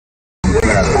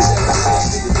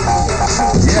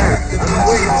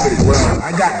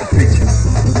I got the picture.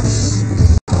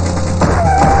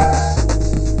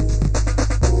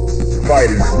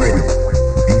 Fighters ready.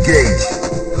 Engage.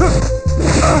 Let's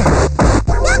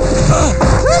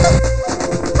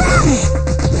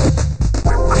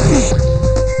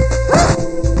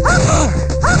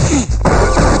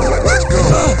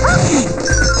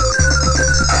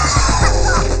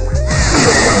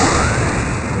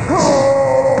go.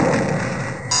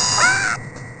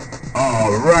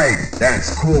 All right,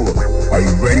 that's cool. Are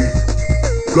you ready?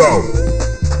 Go.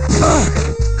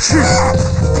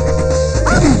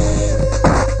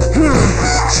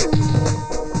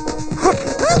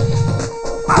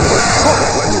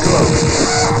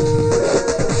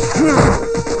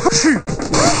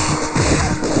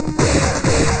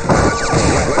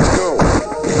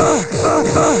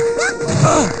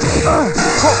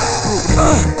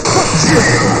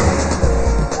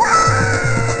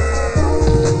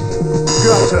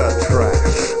 Gutter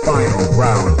trash. Final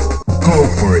round. Go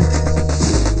for it.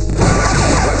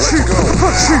 Let's go.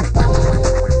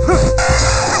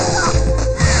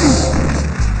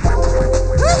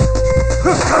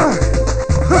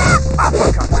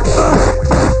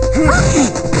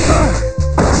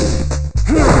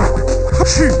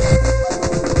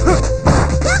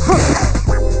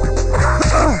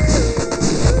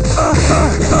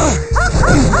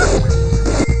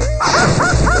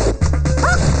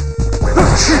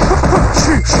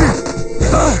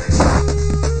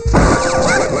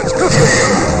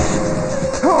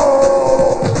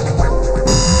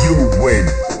 You win.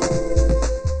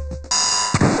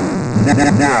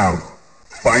 Now,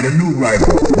 find a new rival.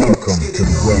 Welcome to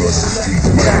the world of the street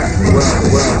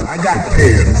fighter. Well, I got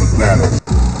prepared for battle.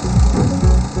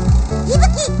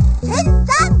 ibuki,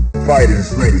 sensan!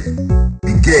 Fighters ready.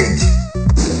 Engage.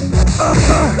 Let's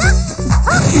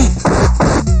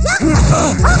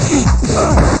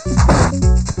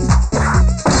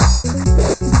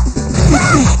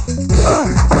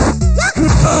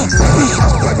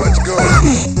go.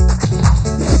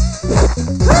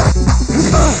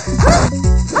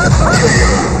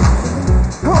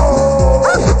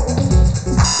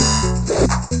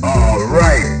 All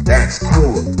right, that's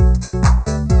cool.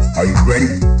 Are you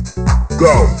ready?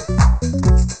 Go.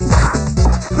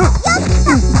 Let's go.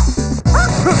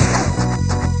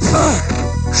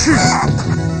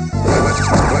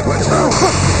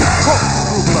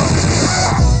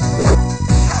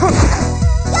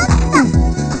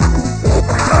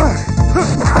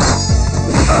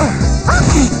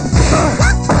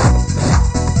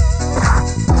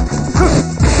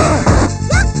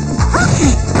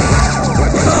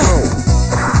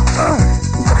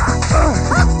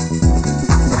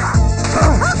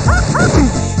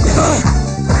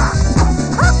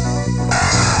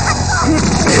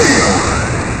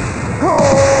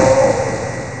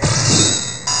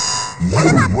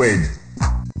 You win.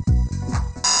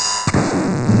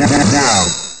 Now,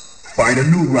 find a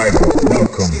new rival.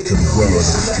 Welcome to the world of the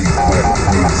street fighter.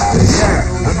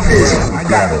 Prepare for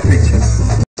battle.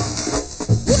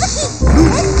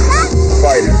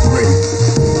 Fighters ready.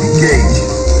 Engage.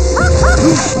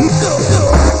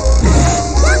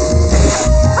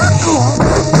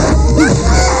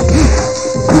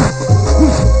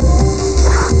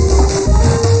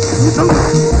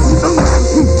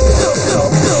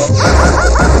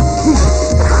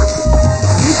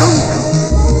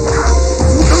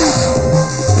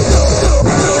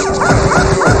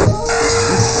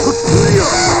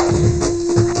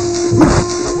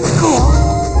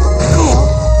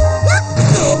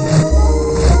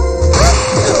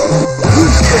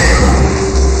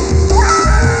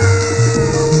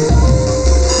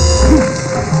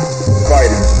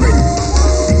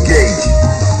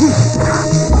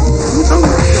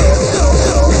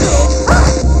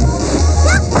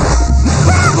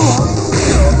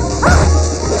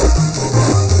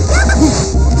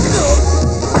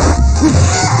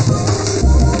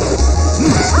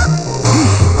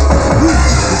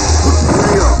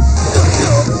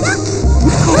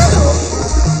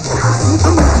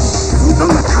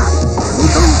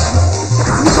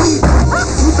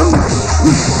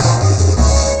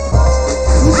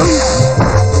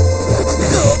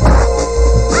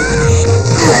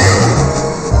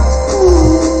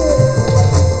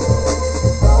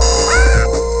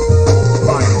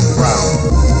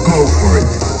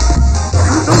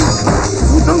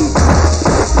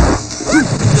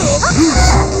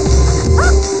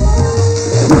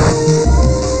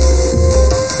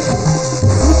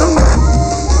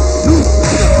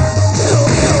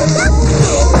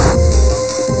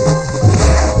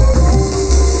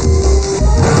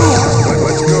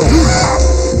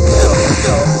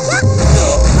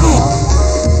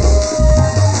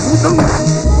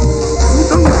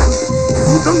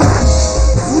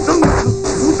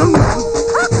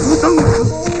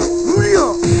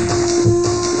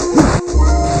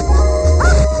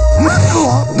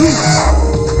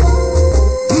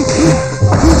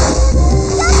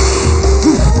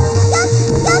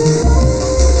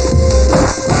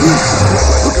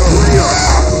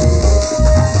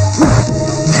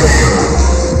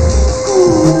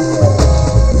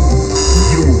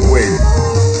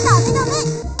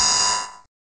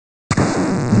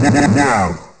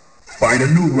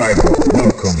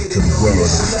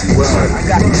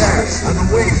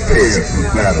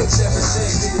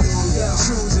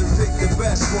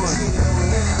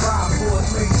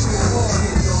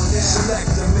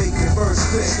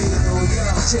 Well,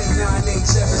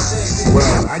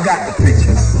 I got the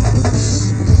picture.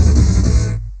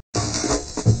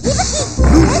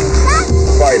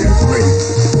 Fighters ready.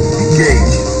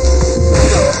 Engage.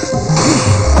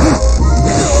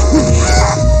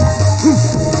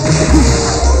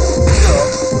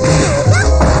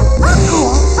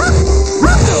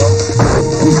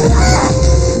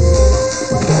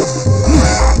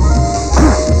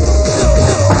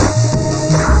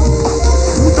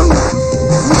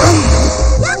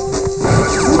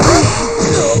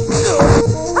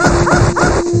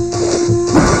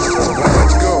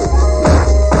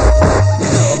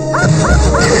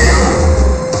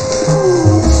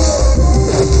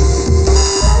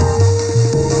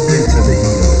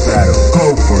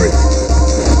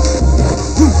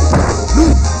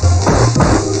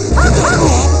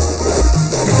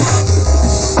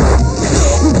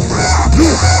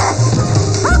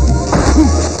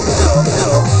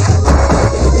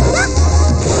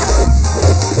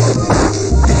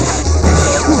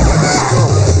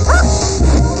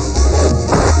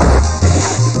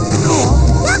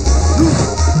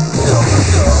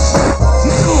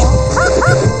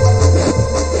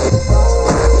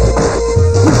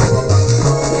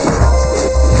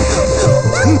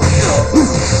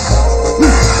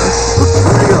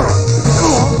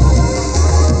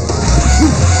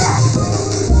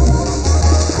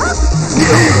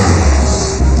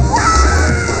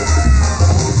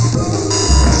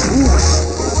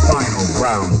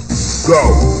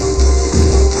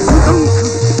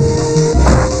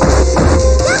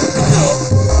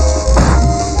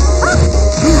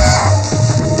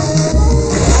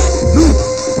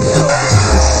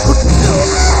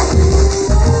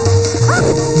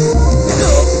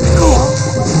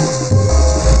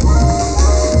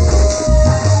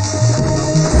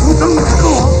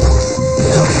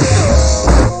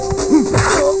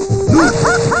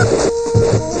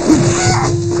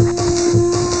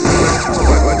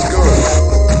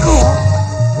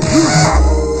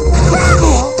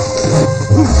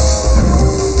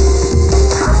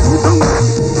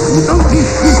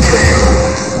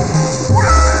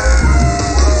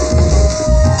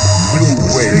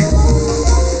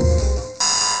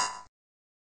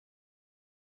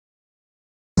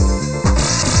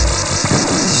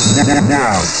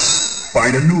 Now,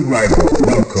 find a new rival.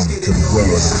 Welcome to the world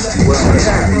of the street.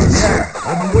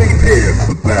 I've been waiting here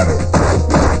for battle.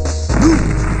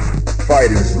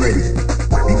 Fighters ready.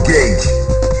 Engage.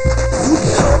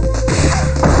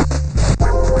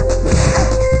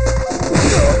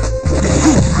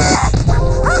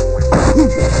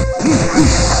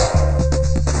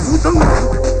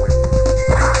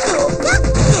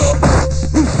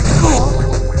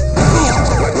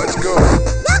 Let's go.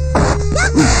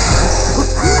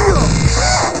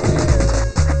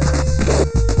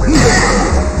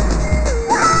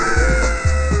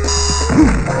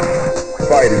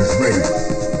 Fighters ready.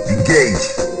 Engage.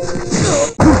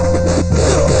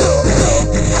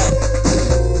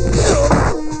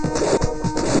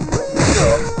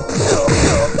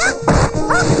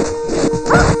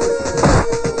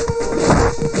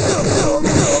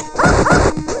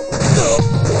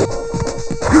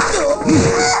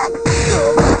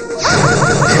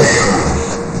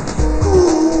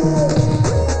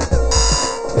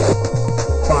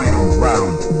 Final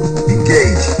round.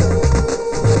 Engage.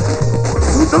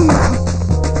 Let's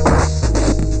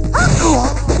go.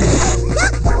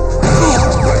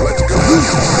 Let's go.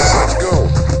 Let's go.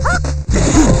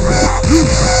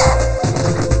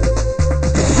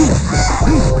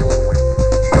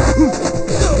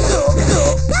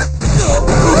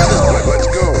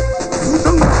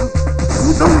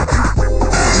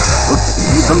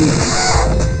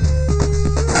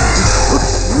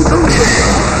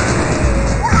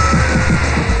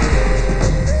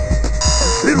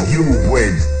 You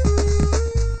win.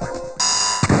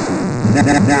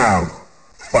 Now,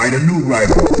 find a new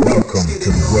rival. Welcome to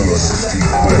the world of the street.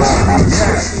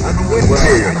 I've been waiting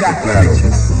here for battle.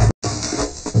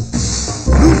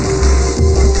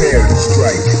 Prepare to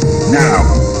strike. Now.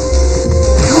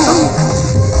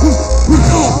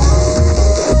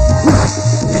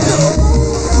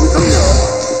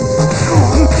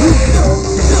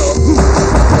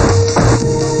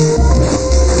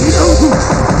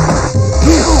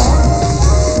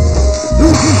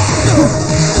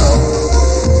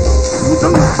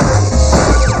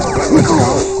 Let's go.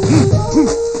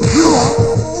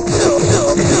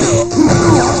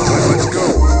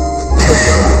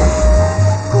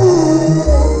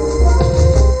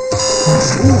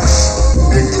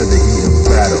 Into the heat of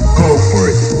battle. Go for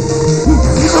it.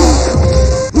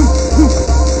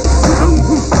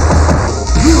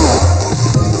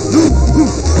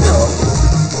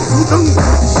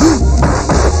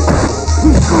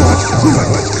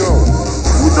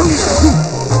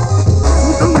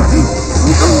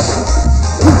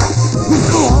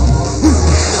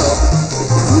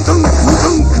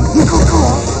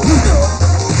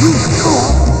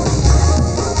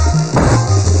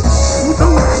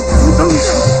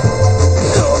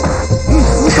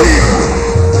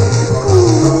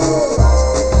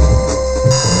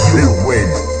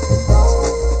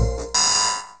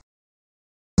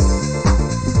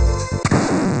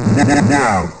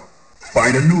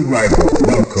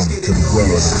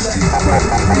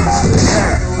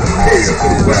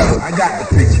 I got the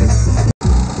picture.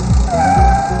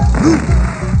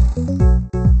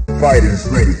 Fighters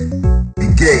ready.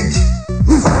 Engage.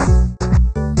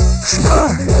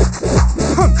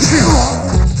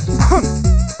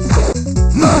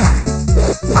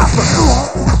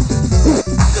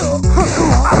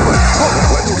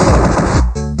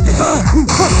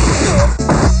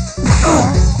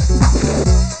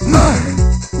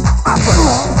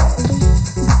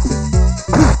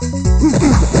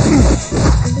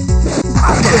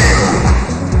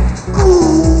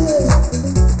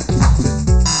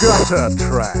 Gutter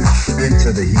trash.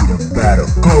 Into the heat of battle.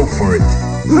 Go for it.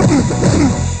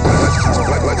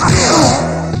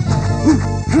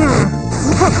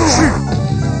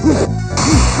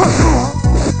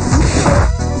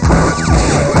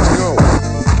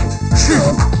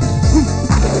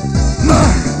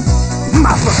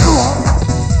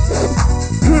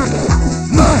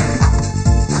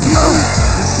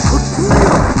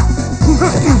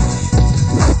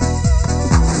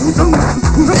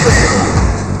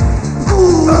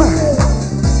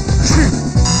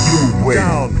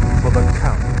 Down for the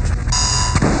count.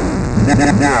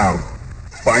 Now,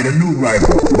 find a new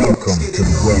rival. Welcome to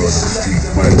the world of Street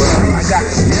Fighter. I got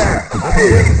you. Yeah.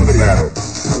 Prepare for the battle.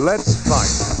 Let's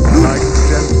fight. Like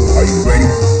gentle. Are you ready?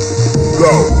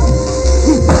 Go.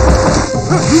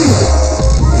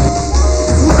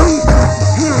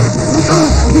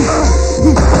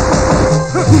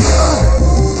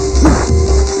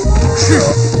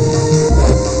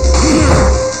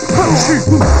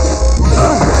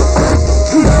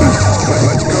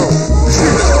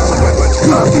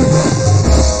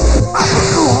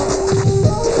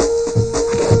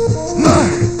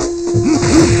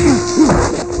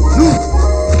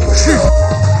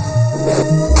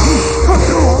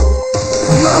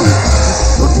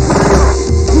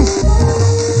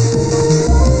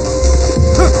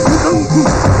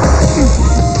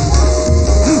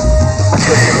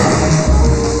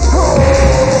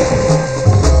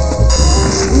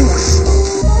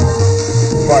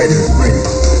 Fighters ready.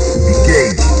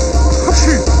 Engage.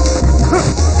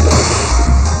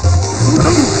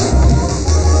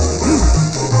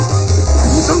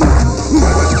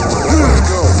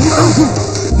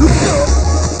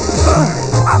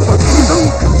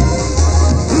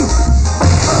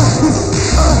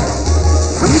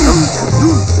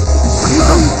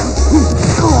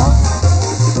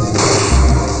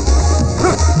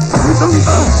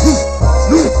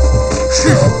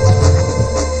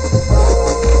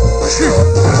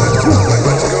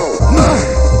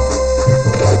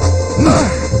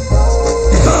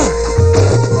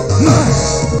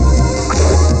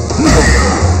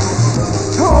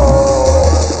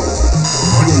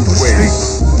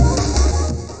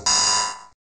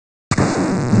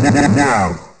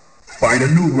 Now, find a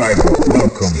new rival.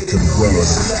 Welcome to the world of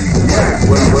Street Fighter.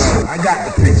 Well, I got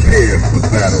the picture for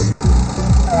battle.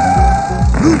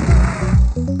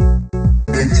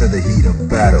 Into the heat of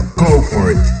battle. Go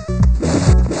for it.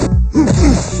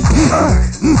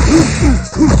 Let's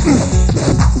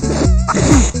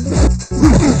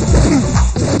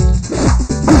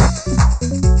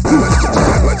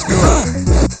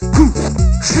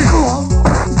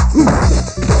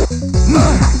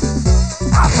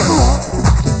go.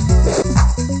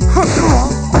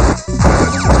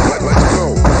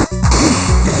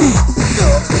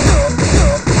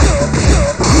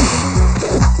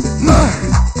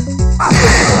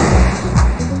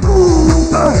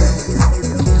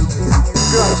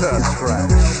 Gutter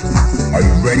trash. Are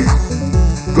you ready?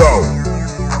 Go.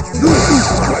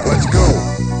 Let's go.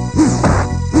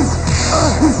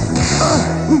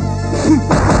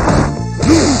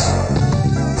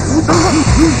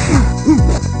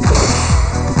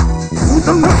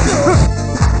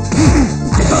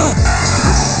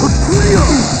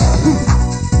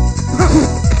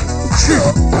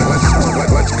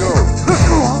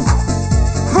 Let's go.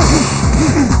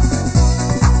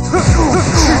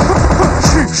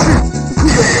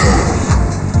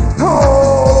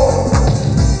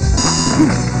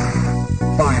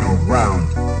 Final round.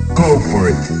 Go for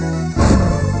it.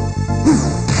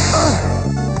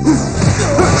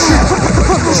 Let's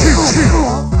go.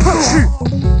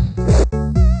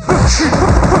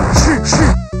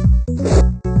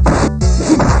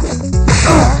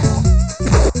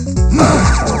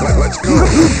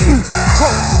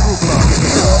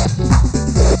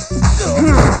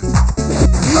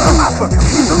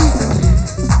 Uppercut.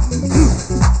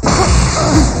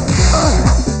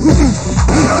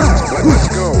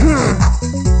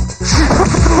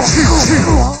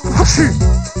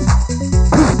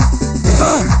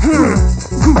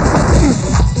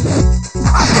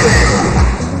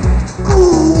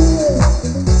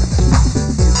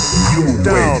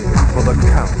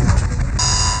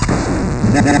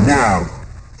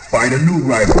 Find a new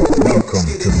rival. Welcome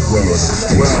to the world of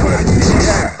street fighting.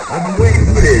 Yeah, I'm waiting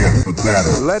prepare for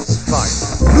battle. Let's fight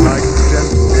like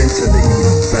gentlemen. Into the heat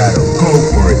of battle. Go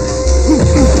for it.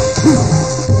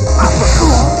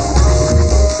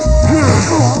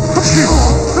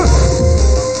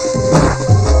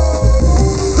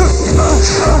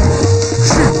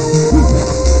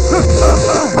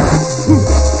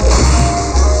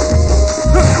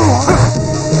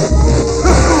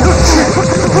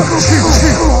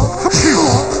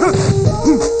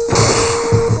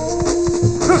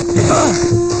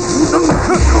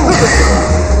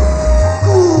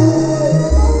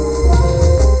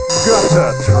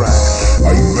 Gutter trash.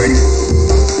 Are you ready?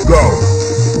 Go.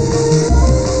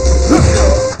 Let's go.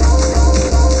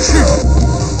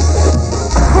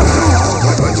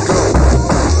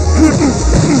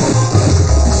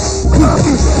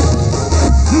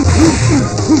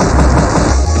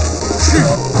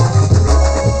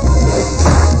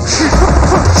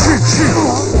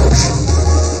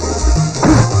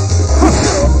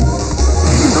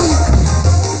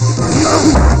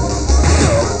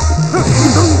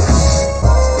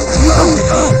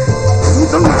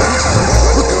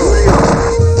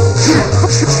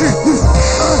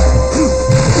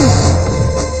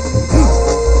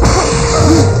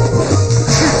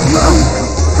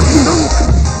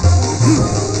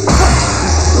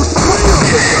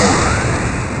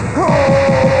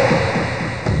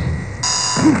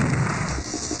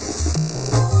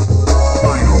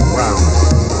 Final round.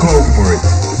 Go for it.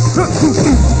 Let's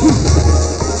go.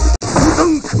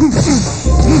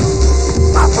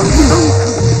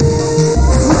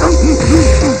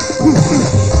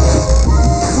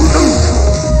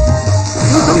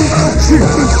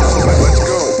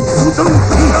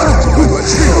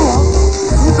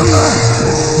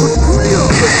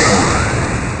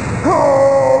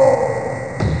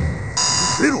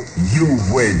 You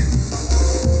win.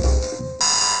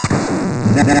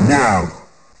 Now,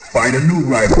 find a new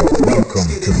rival. Welcome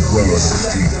to the world of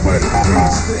street fighting.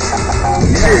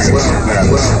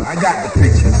 Well, I got the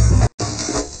picture.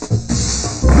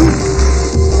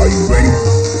 Are you ready?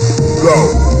 Go.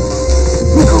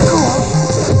 Let's go.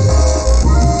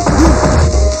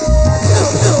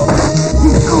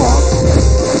 Let's go.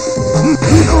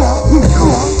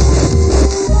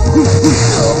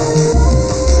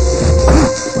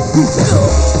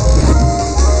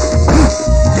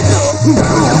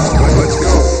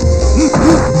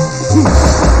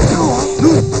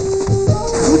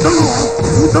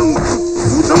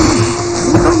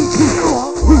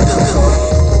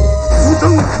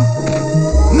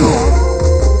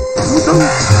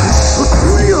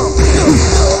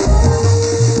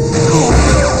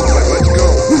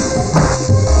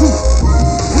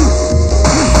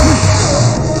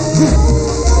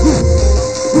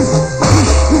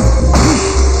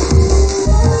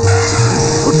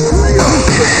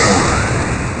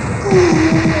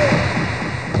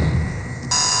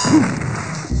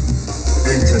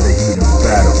 Into the heat of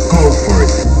battle. Go for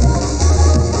it.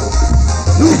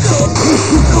 Let's go.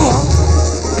 Let's go.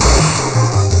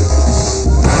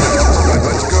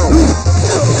 Let's go.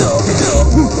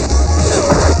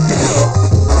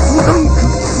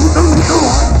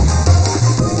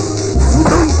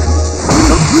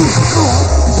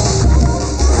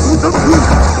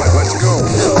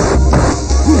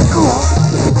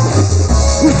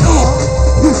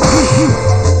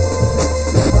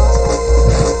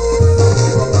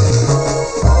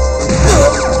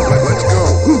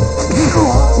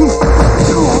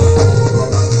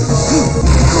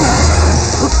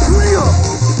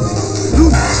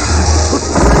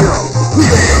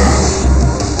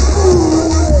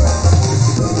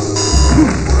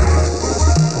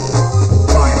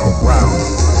 Final round.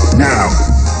 Now.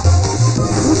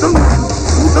 Let's go.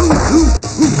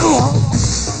 Let's go.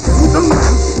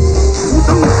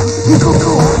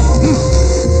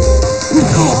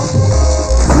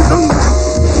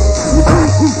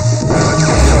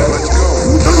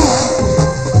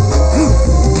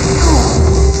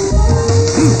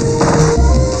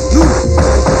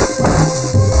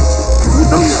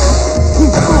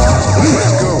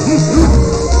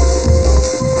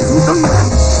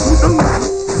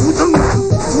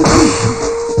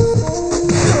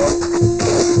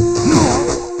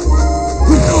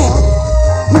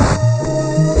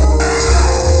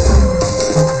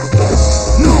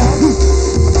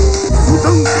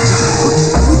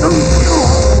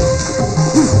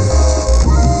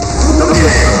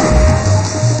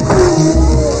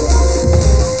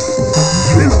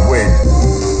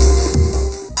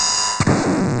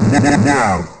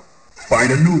 Now,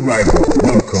 find a new rival.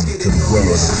 Welcome to the world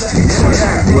of street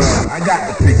fighting. Well, I got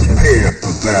the picture. Prepare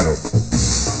for battle.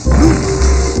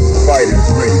 Fighters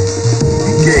ready.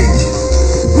 Engage.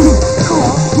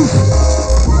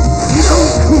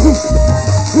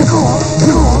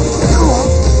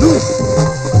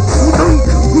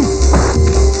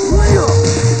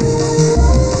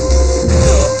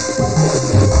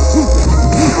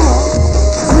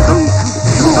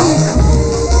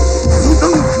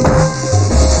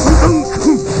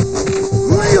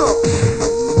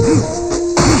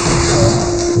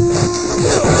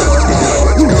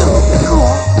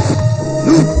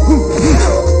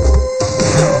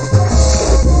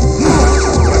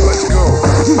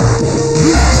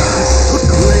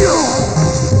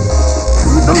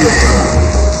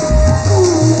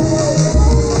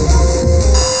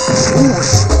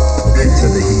 Into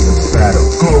the heat of battle.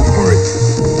 Go for it.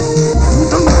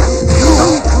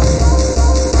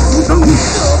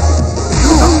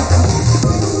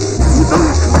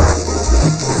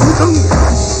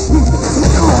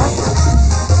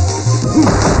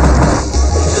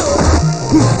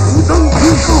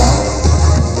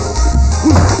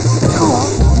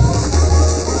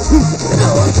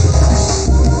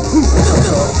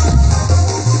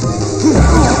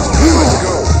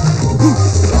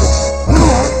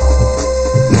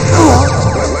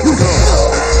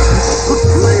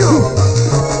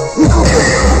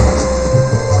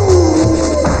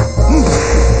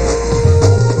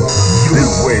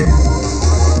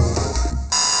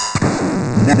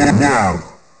 Now,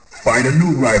 find a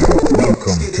new rival.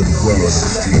 Welcome to the world of the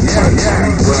street.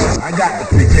 Well, I got the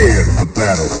prepare for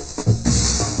battle.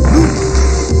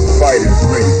 Fighters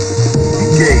ready.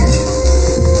 Engage.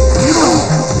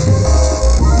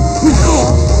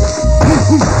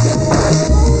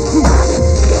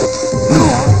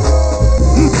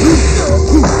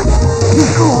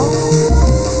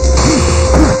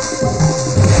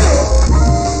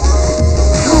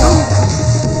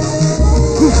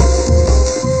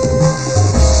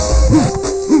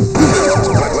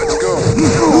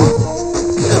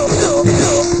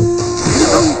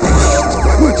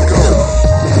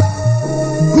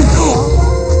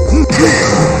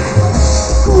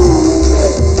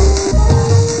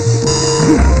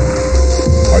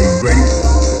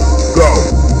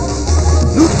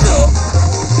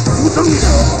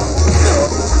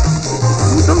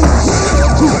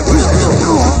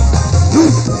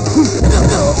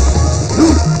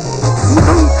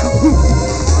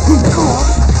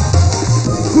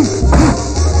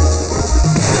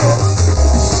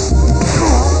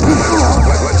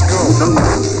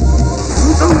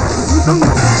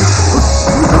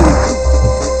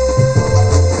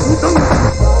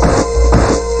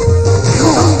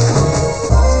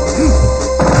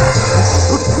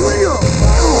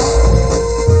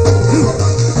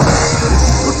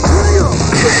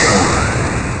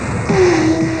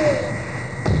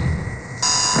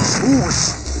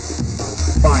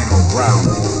 Final round.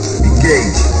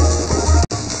 Engage.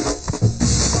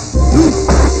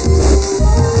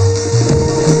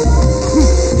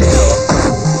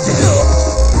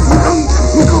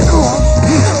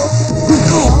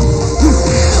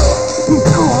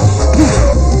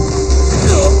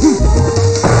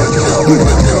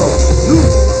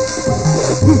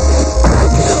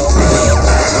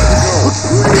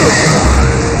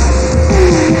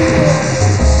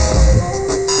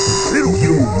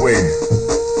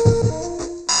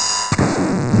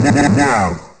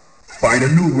 Now, find a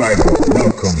new rival.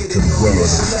 Welcome to the world of the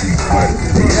street fighter.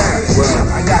 Well,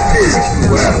 I got the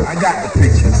picture. Well, I got the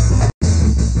picture.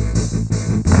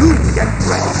 Get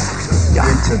ready.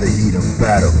 Into the heat of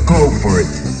battle. Go for it.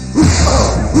 Let's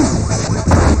go.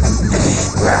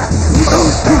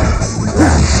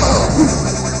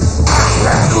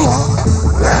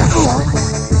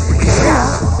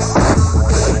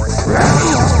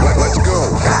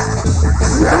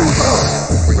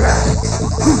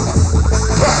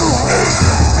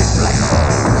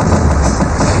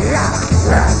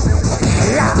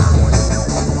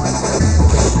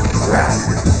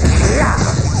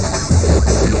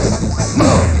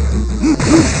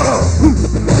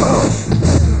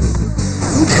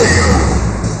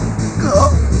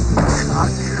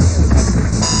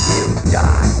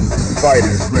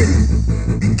 Fighters ready.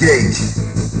 Engage.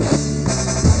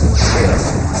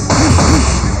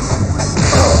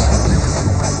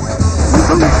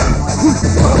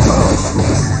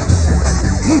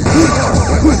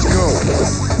 Let's go.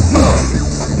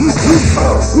 Let's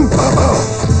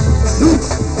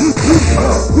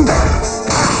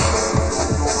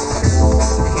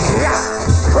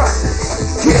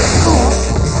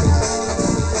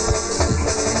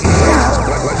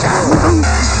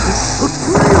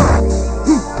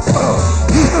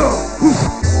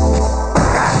go.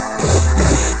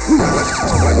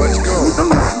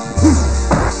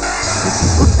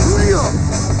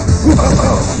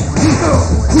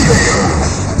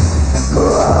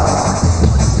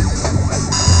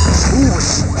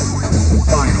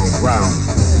 Final round.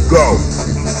 Go.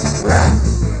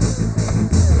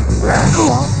 Let's go.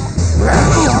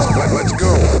 Let's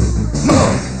go.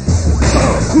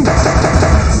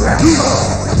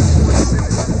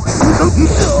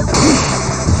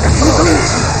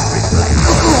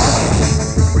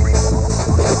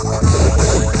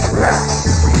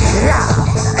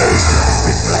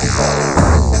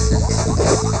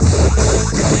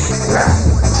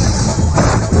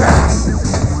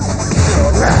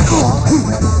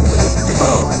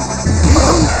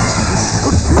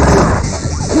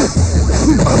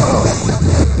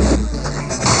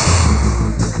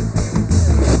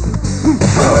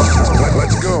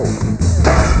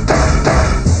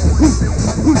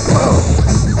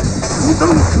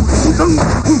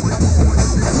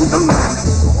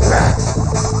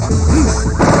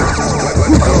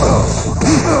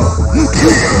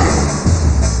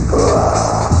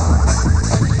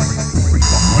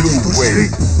 Blue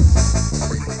wave.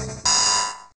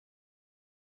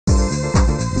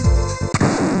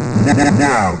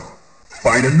 Now,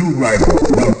 find a new rival.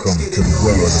 Welcome to the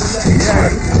world of street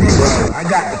fighting. I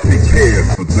got the picture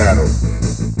for battle.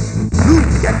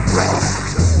 Get ready.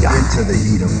 Into the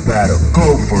heat of battle.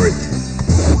 Go for it.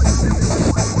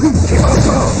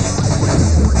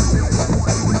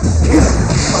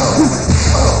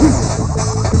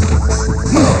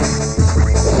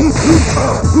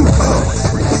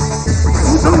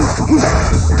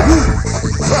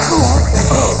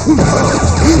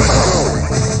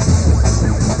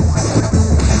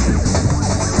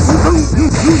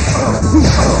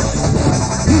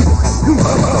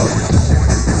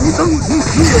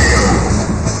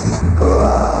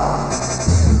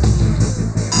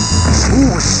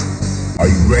 Are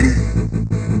you ready?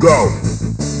 Go!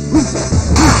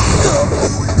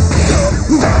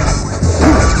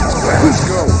 Let's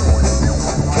go.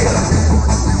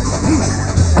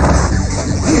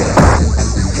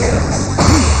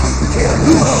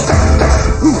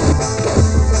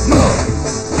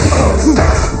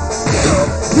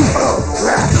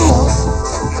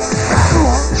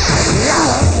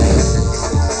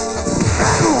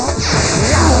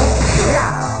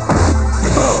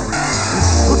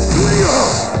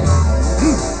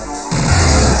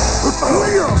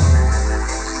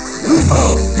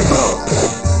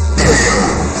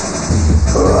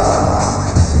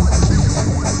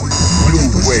 Blue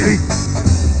wave.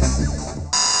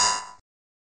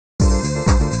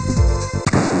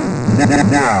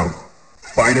 Now,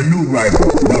 find a new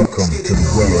rival. Welcome to the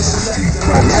world of street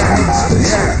fighting.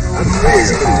 Prepare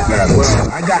for battle.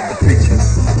 I got the picture.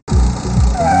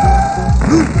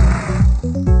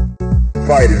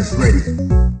 Fighters ready.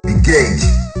 Engage.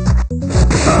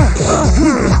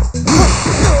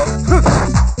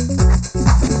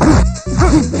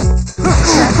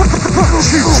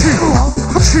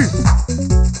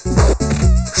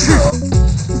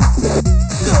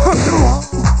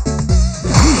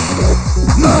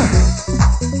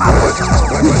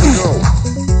 Let's go.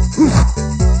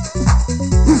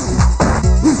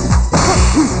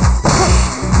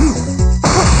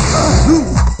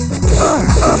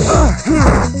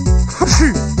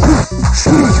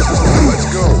 Let's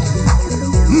go.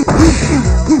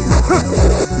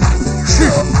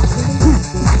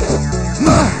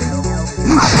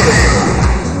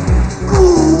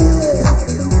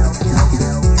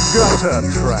 Gutter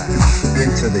trash.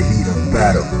 Into the heat of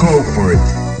battle. Go for it.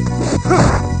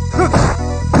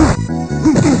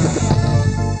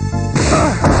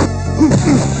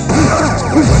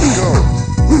 Let's go.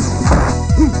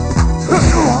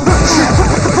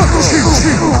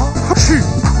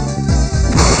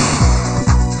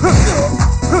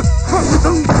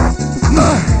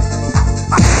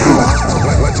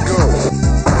 Let's go.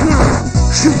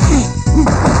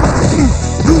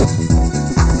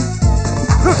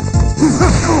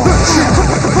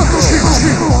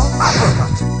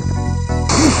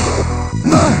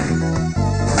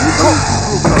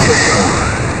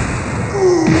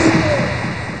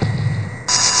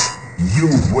 You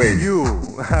win. You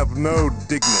have no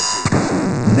dignity.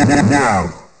 Now,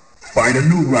 find a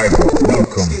new rival.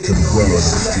 Welcome to the world of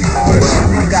street fighting.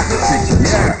 I got the picture.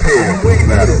 Prepare for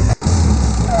battle.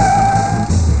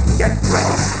 Get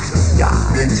ready.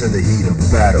 Into the heat of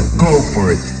battle. Go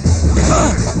for it.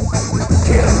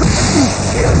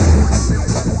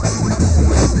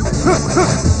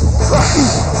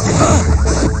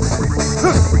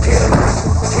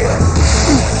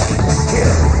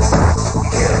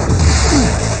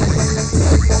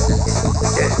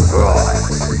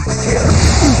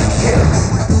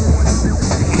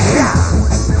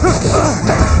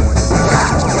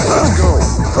 Let's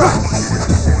go.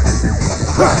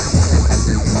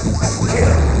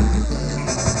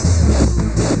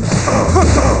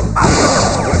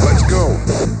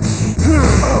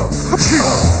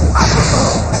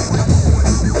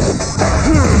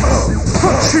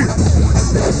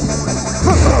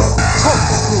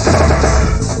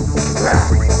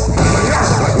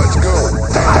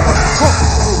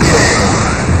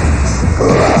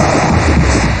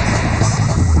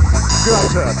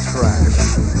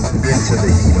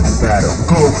 battle.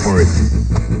 Go for it.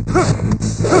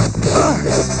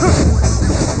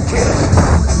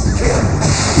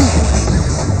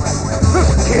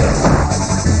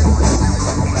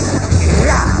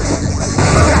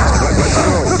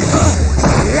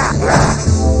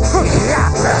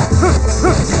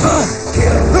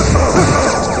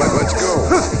 Let's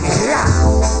go.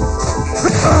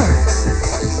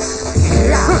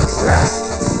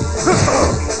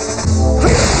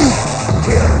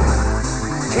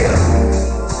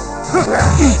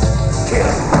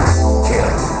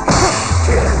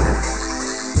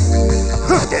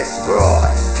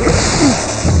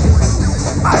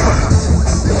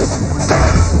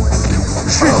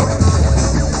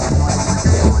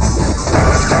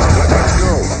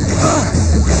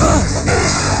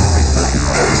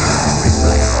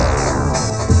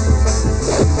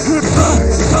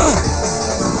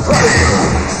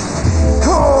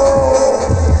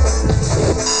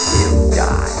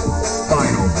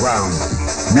 Final round.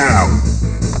 Now.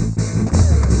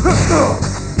 Let's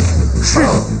go.